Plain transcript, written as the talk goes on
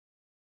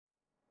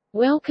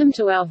Welcome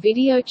to our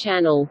video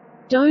channel.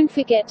 Don't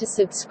forget to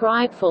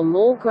subscribe for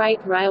more great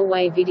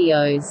railway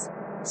videos.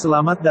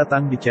 Selamat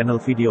datang di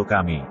channel video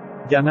kami.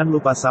 Jangan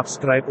lupa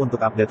subscribe untuk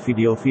update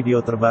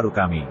video-video terbaru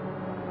kami.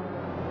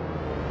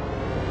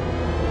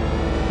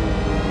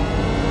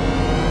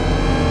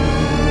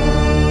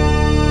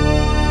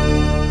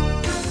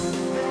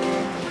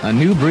 A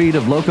new breed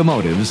of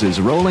locomotives is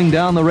rolling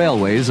down the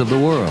railways of the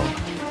world.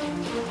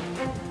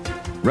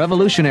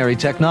 Revolutionary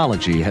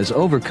technology has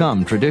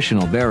overcome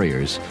traditional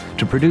barriers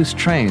to produce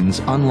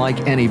trains unlike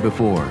any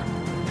before.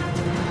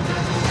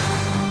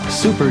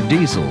 Super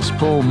diesels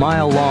pull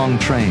mile-long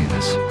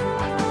trains.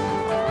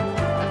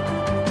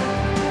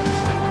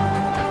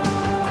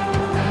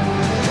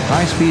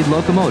 High-speed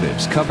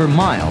locomotives cover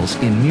miles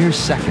in mere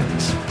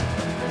seconds.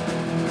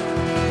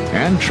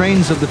 And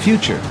trains of the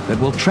future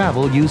that will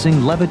travel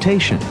using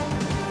levitation.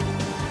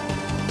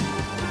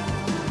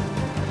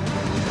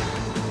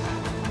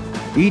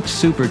 Each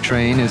super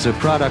train is a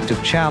product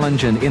of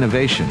challenge and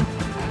innovation,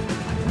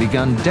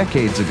 begun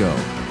decades ago,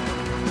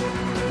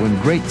 when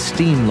great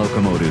steam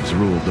locomotives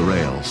ruled the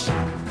rails.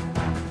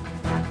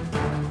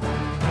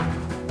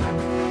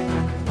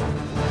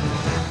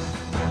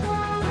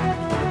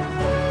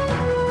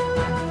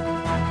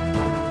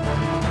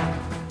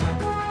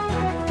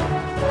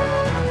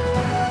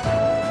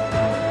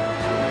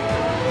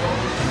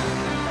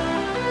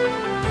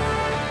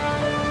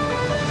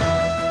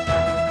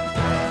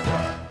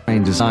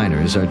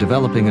 Designers are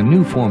developing a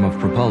new form of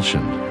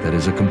propulsion that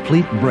is a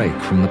complete break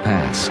from the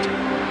past: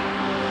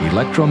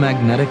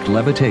 electromagnetic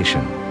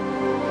levitation.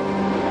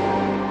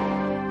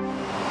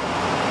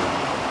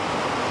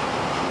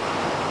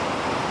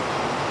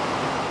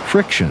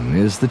 Friction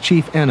is the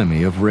chief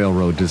enemy of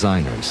railroad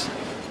designers.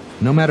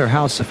 No matter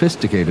how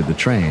sophisticated the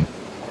train,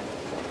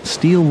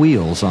 steel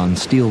wheels on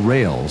steel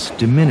rails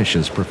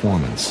diminishes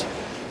performance.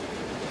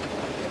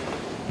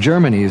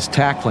 Germany is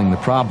tackling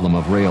the problem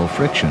of rail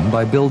friction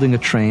by building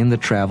a train that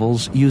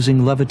travels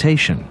using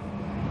levitation.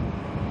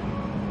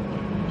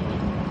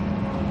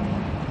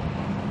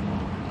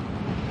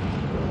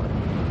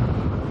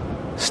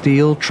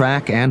 Steel,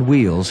 track, and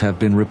wheels have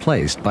been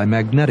replaced by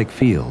magnetic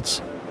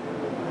fields.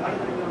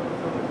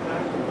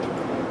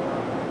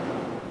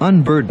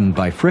 Unburdened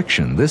by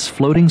friction, this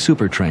floating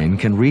supertrain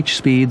can reach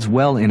speeds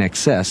well in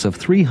excess of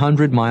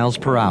 300 miles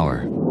per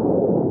hour.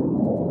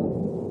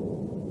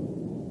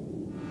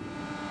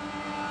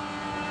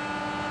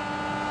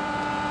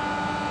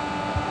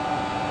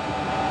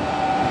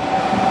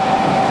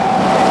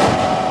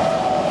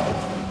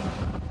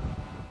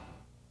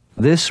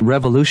 This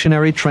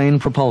revolutionary train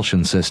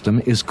propulsion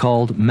system is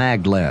called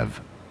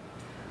Maglev,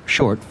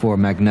 short for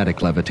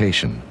magnetic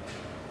levitation.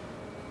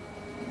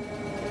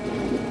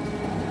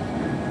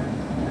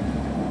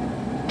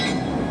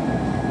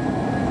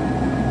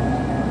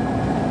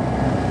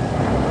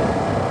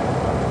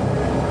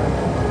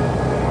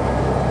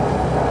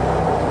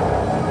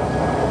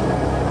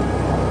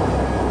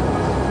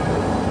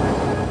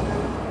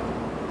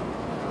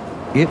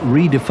 It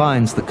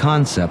redefines the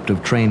concept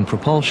of train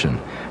propulsion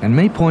and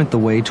may point the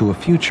way to a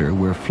future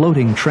where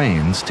floating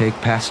trains take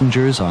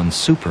passengers on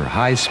super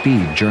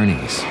high-speed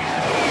journeys.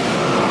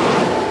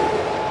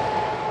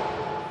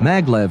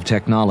 Maglev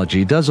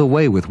technology does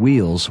away with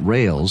wheels,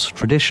 rails,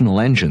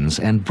 traditional engines,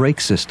 and brake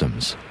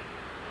systems.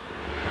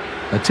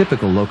 A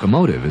typical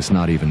locomotive is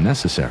not even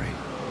necessary.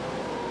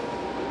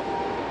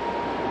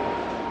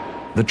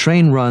 The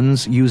train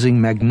runs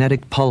using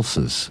magnetic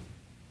pulses.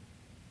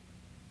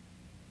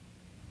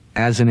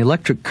 As an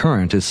electric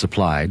current is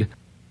supplied,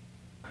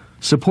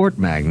 support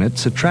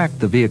magnets attract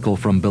the vehicle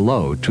from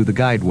below to the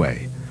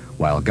guideway,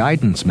 while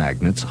guidance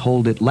magnets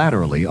hold it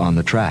laterally on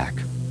the track.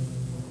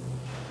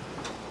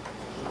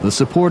 The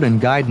support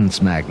and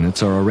guidance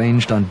magnets are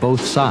arranged on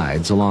both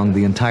sides along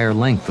the entire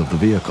length of the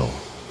vehicle.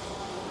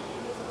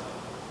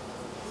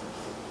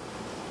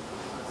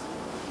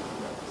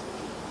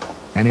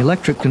 An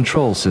electric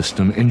control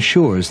system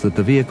ensures that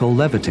the vehicle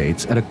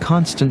levitates at a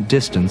constant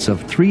distance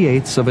of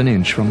 3/8 of an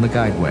inch from the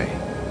guideway.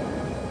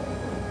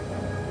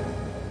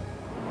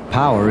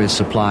 Power is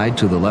supplied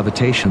to the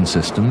levitation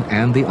system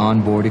and the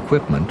onboard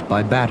equipment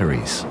by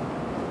batteries.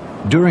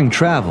 During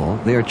travel,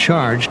 they are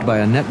charged by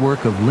a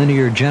network of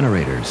linear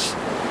generators.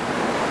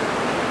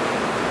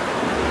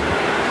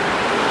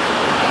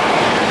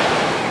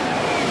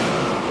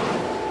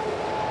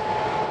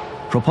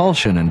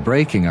 Propulsion and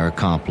braking are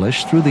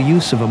accomplished through the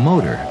use of a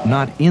motor,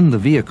 not in the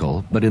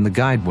vehicle, but in the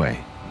guideway.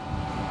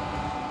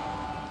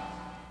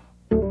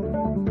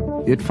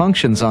 It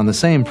functions on the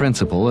same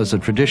principle as a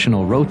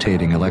traditional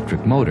rotating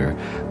electric motor,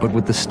 but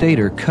with the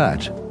stator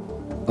cut,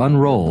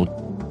 unrolled,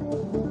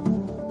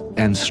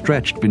 and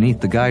stretched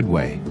beneath the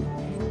guideway.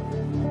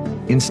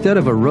 Instead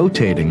of a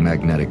rotating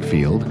magnetic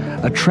field,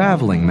 a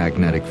traveling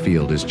magnetic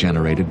field is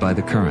generated by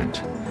the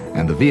current,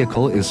 and the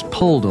vehicle is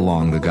pulled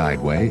along the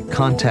guideway,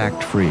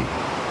 contact-free.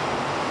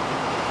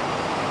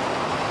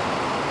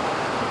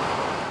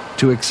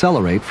 To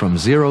accelerate from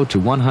 0 to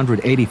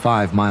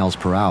 185 miles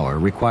per hour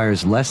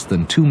requires less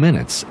than 2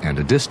 minutes and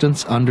a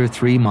distance under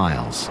 3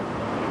 miles.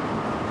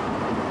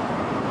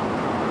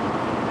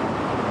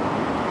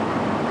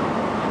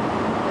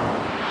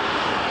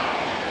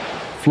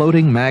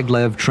 floating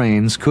maglev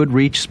trains could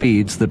reach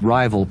speeds that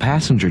rival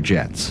passenger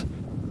jets.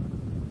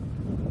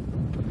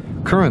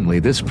 Currently,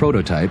 this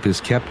prototype is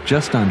kept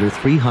just under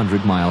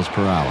 300 miles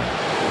per hour.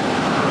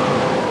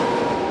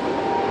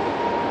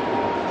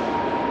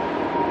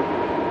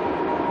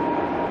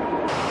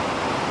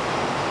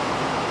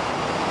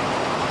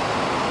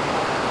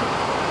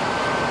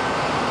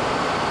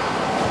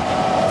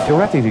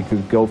 Theoretically, you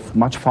could go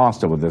much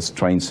faster with this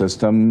train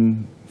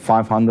system,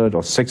 500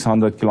 or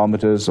 600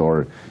 kilometers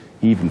or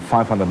even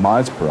 500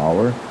 miles per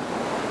hour.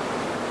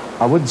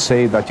 I wouldn't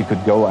say that you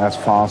could go as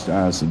fast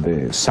as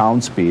the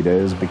sound speed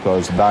is,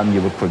 because then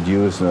you would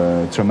produce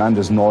a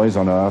tremendous noise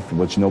on Earth,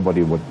 which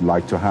nobody would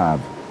like to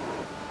have.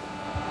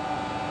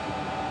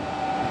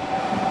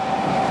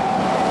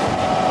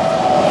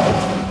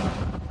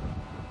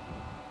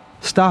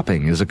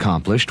 Stopping is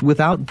accomplished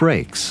without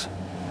brakes.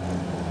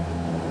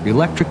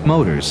 Electric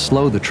motors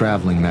slow the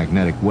traveling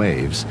magnetic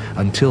waves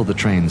until the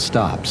train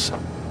stops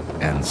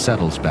and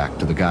settles back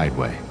to the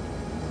guideway.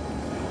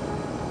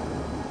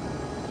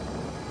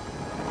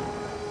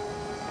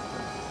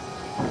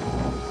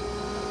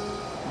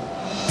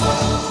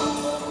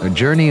 A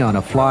journey on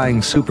a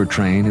flying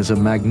supertrain is a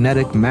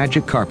magnetic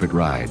magic carpet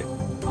ride.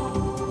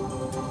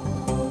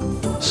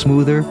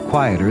 Smoother,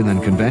 quieter than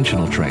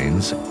conventional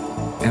trains,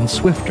 and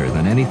swifter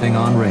than anything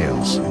on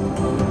rails.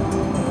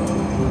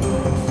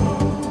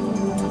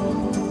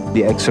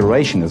 The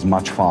acceleration is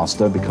much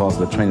faster because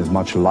the train is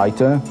much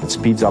lighter. It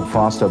speeds up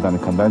faster than a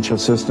conventional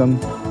system.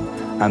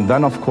 And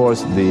then, of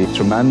course, the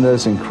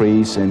tremendous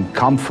increase in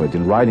comfort,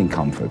 in riding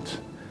comfort,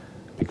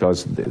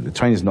 because the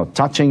train is not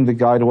touching the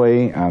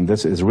guideway, and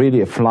this is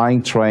really a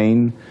flying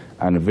train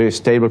and a very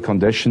stable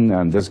condition,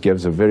 and this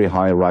gives a very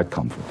high ride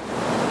comfort.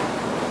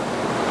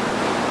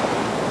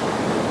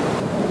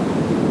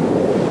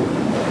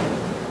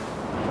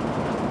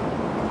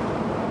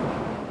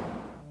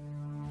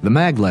 The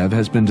maglev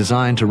has been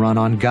designed to run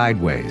on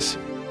guideways,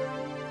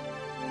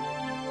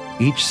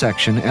 each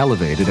section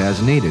elevated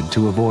as needed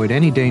to avoid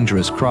any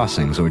dangerous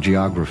crossings or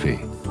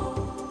geography.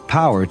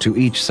 Power to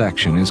each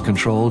section is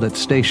controlled at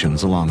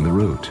stations along the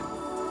route.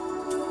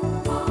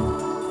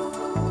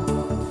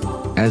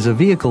 As a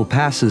vehicle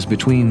passes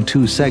between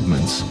two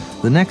segments,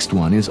 the next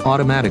one is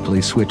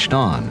automatically switched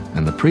on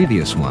and the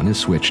previous one is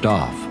switched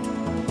off.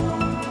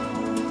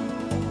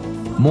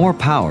 More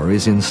power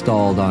is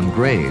installed on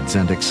grades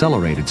and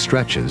accelerated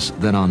stretches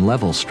than on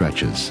level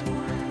stretches,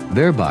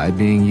 thereby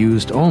being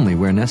used only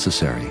where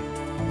necessary.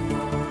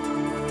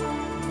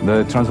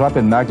 The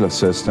Transrapid Maglev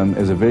system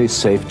is a very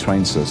safe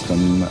train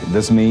system.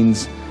 This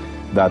means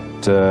that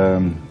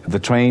the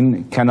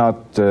train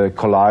cannot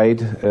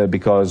collide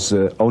because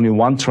only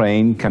one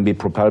train can be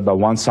propelled by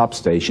one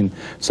substation,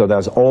 so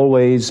there's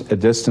always a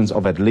distance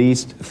of at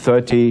least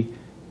 30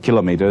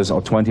 kilometers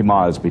or 20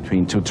 miles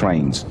between two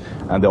trains.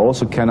 And they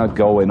also cannot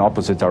go in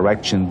opposite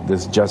direction.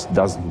 This just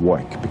doesn't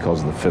work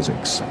because of the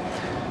physics.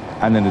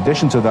 And in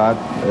addition to that,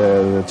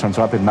 the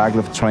Transrapid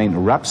Maglev train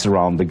wraps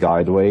around the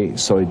guideway,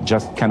 so it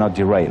just cannot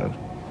derail.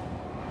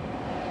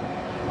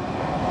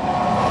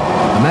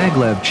 The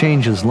maglev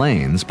changes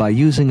lanes by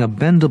using a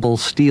bendable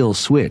steel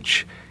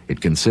switch. It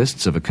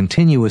consists of a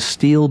continuous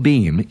steel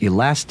beam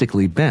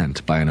elastically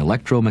bent by an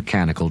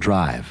electromechanical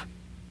drive.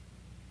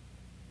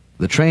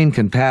 The train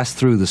can pass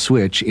through the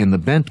switch in the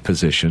bent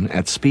position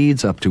at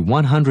speeds up to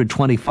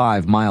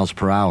 125 miles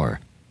per hour,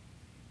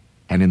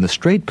 and in the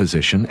straight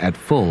position at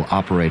full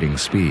operating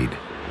speed.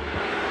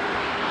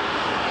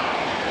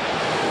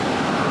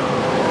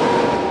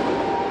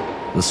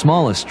 The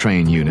smallest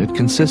train unit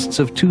consists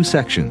of two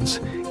sections,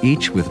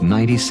 each with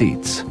 90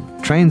 seats.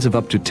 Trains of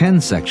up to 10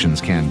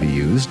 sections can be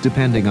used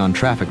depending on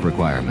traffic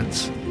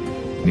requirements.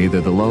 Neither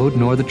the load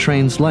nor the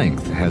train's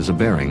length has a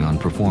bearing on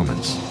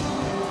performance.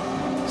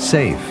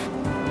 Safe,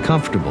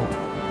 comfortable,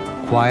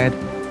 quiet,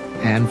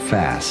 and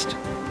fast.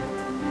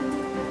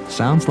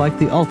 Sounds like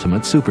the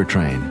ultimate super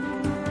train.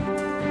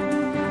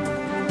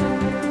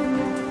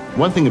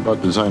 One thing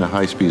about design of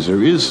high speeds,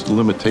 there is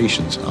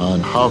limitations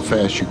on how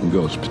fast you can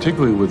go,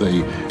 particularly with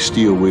a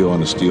steel wheel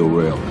on a steel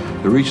rail.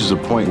 There reaches a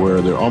point where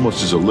there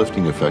almost is a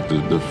lifting effect.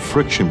 The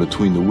friction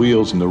between the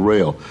wheels and the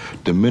rail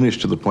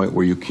diminishes to the point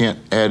where you can't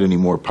add any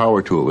more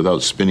power to it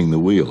without spinning the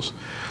wheels.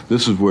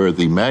 This is where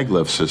the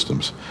maglev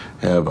systems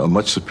have a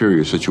much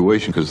superior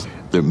situation because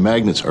their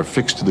magnets are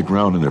fixed to the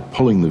ground and they're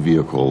pulling the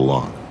vehicle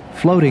along.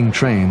 Floating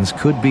trains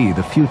could be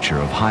the future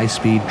of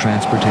high-speed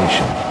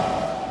transportation.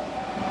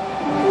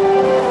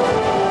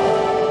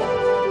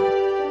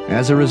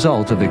 As a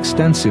result of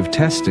extensive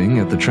testing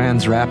at the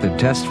Transrapid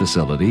Test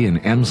Facility in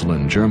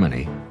Emsland,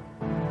 Germany,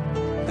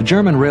 the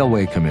German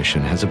Railway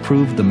Commission has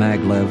approved the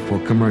maglev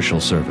for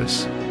commercial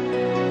service.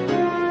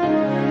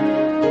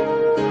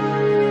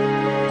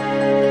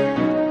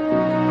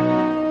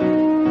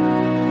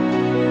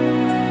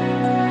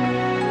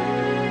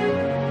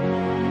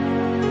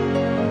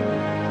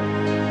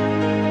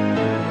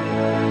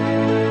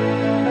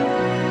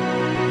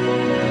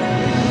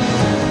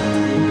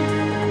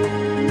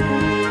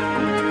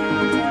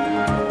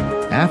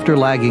 After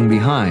lagging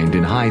behind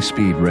in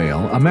high-speed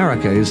rail,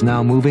 America is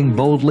now moving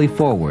boldly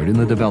forward in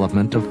the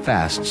development of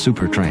fast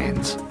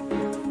supertrains.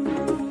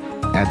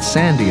 At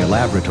Sandia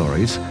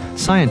Laboratories,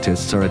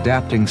 scientists are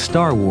adapting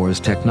Star Wars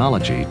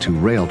technology to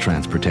rail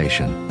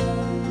transportation.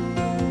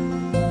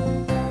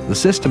 The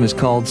system is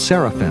called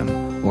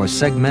Seraphim, or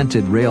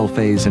Segmented Rail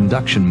Phase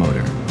Induction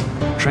Motor.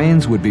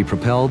 Trains would be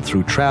propelled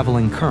through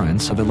traveling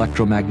currents of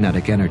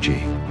electromagnetic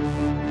energy.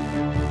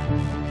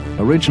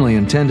 Originally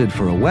intended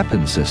for a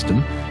weapon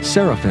system,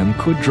 Seraphim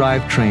could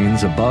drive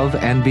trains above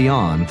and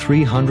beyond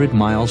 300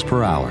 miles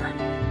per hour.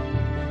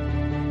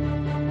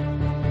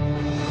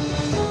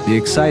 The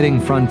exciting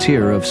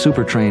frontier of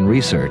supertrain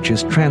research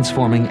is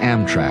transforming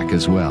Amtrak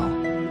as well.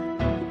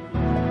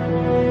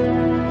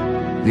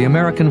 The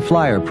American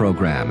Flyer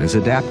program is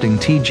adapting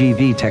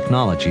TGV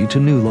technology to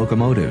new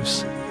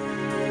locomotives.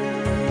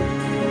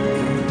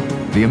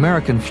 The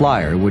American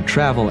Flyer would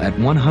travel at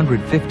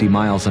 150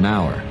 miles an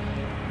hour.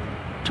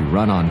 To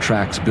run on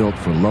tracks built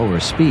for lower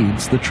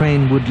speeds, the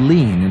train would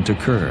lean into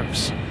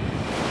curves.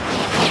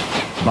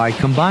 By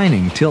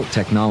combining tilt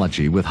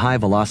technology with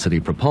high-velocity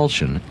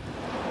propulsion,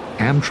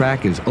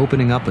 Amtrak is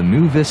opening up a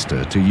new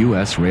vista to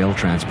U.S. rail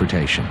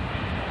transportation.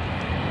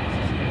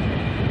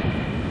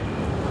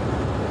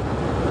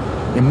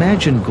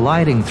 Imagine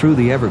gliding through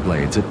the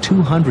Everglades at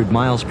 200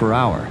 miles per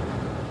hour.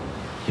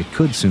 It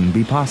could soon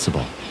be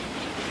possible.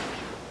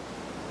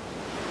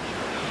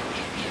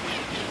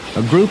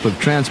 A group of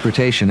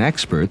transportation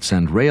experts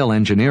and rail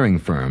engineering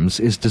firms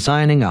is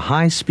designing a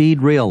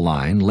high-speed rail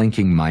line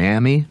linking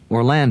Miami,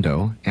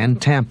 Orlando,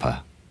 and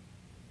Tampa.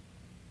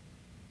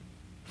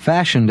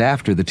 Fashioned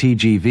after the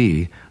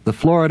TGV, the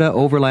Florida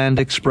Overland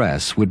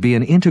Express would be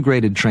an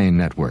integrated train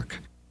network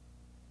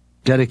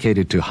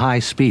dedicated to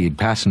high-speed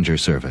passenger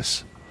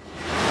service.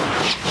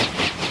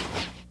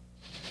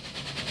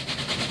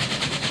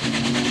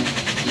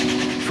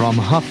 From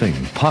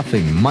huffing,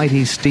 puffing,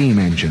 mighty steam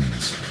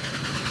engines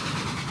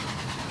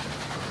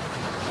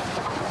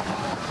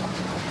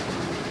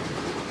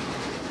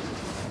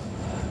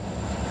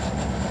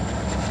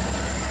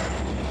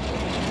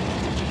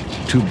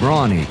to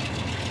brawny,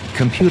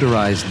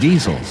 computerized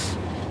diesels,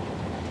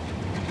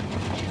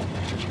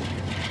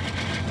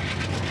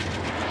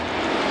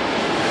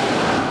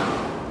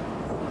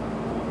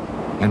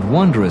 and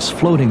wondrous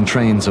floating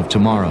trains of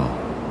tomorrow.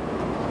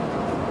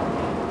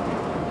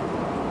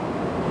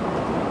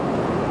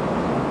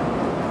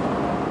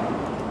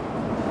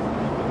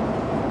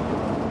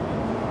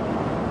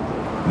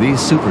 These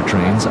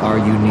supertrains are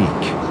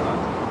unique.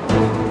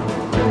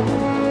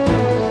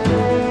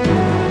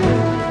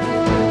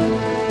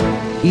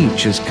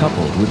 Each is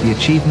coupled with the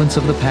achievements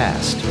of the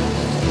past.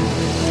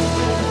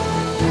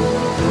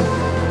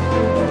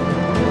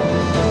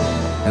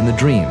 And the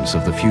dreams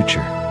of the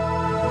future.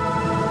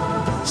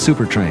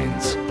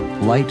 Supertrains,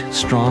 light,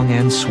 strong,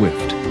 and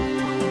swift.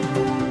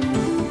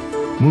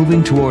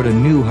 Moving toward a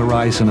new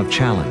horizon of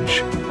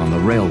challenge on the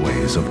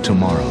railways of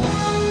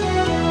tomorrow.